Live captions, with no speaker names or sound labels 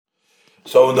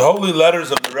So in the Holy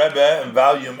Letters of the Rebbe in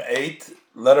Volume 8,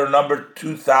 letter number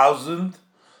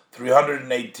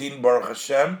 2318, Baruch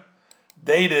Hashem,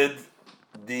 dated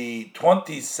the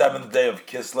 27th day of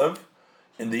Kislev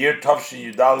in the year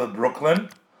Tavshin Yudalad, Brooklyn.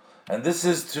 And this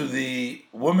is to the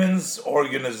women's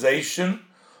organization,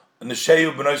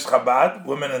 Nesheyu B'nois Chabad,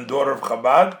 Women and Daughter of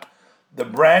Chabad, the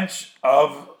branch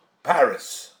of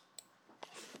Paris.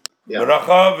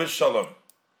 Beracha v'shalom.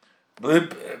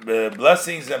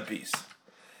 Blessings and peace.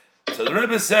 So the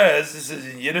Rebbe says, this is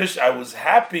in Yiddish, I was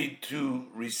happy to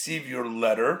receive your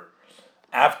letter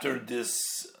after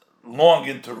this long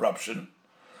interruption,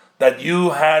 that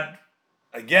you had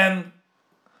again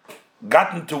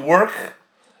gotten to work.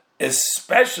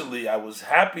 Especially, I was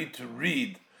happy to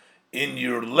read in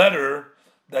your letter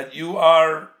that you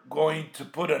are going to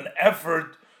put an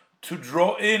effort to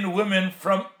draw in women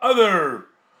from other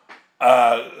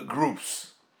groups.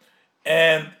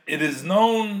 And it is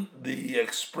known, the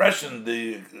expression,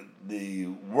 the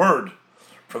word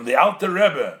from the Alter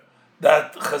Rebbe,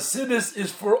 that Chassidus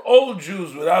is for all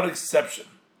Jews without exception.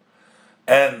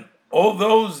 And all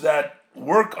those that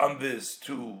work on this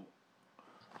to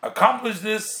accomplish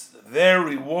this, their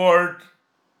reward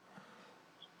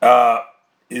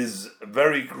is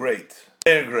very great.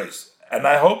 Very great. And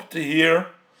I hope to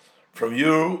hear from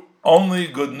you only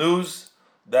good news,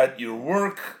 that your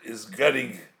work is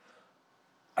getting,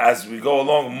 as we go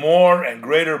along, more and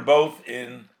greater, both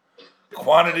in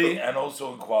quantity and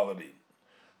also in quality.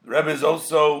 The Rebbe is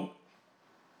also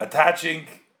attaching,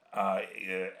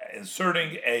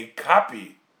 inserting a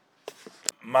copy,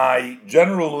 my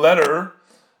general letter,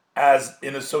 as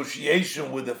in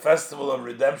association with the Festival of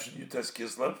Redemption, Yutes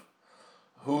Kislev,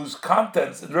 whose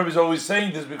contents, the Rebbe is always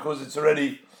saying this because it's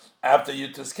already after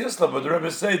Yutes Kislev, but the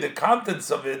Rebbe say the contents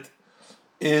of it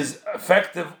is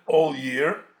effective all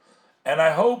year, and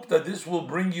I hope that this will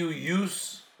bring you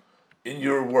use in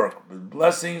your work, with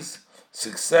blessings,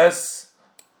 success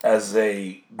as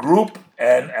a group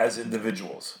and as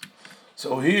individuals.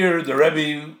 So here the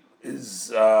Rebbe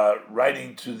is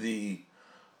writing to the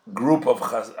group of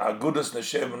Agudas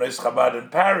Nesheyu B'nois Chabad in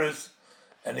Paris,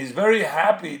 and he's very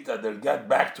happy that they got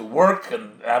back to work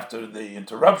and after the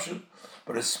interruption,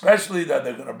 but especially that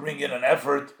they're going to bring in an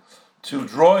effort to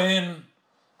draw in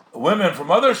women from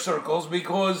other circles,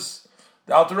 because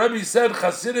the Alter Rebbe said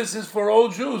Chassidus is for all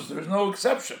Jews, there's no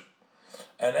exception.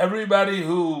 And everybody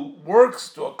who works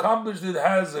to accomplish it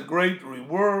has a great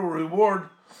reward.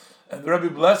 And the Rebbe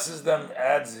blesses them,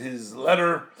 adds his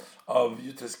letter of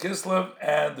Yutes Kislev,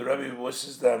 and the Rebbe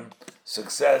wishes them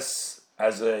success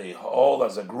as a whole,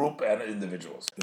 as a group, and individuals.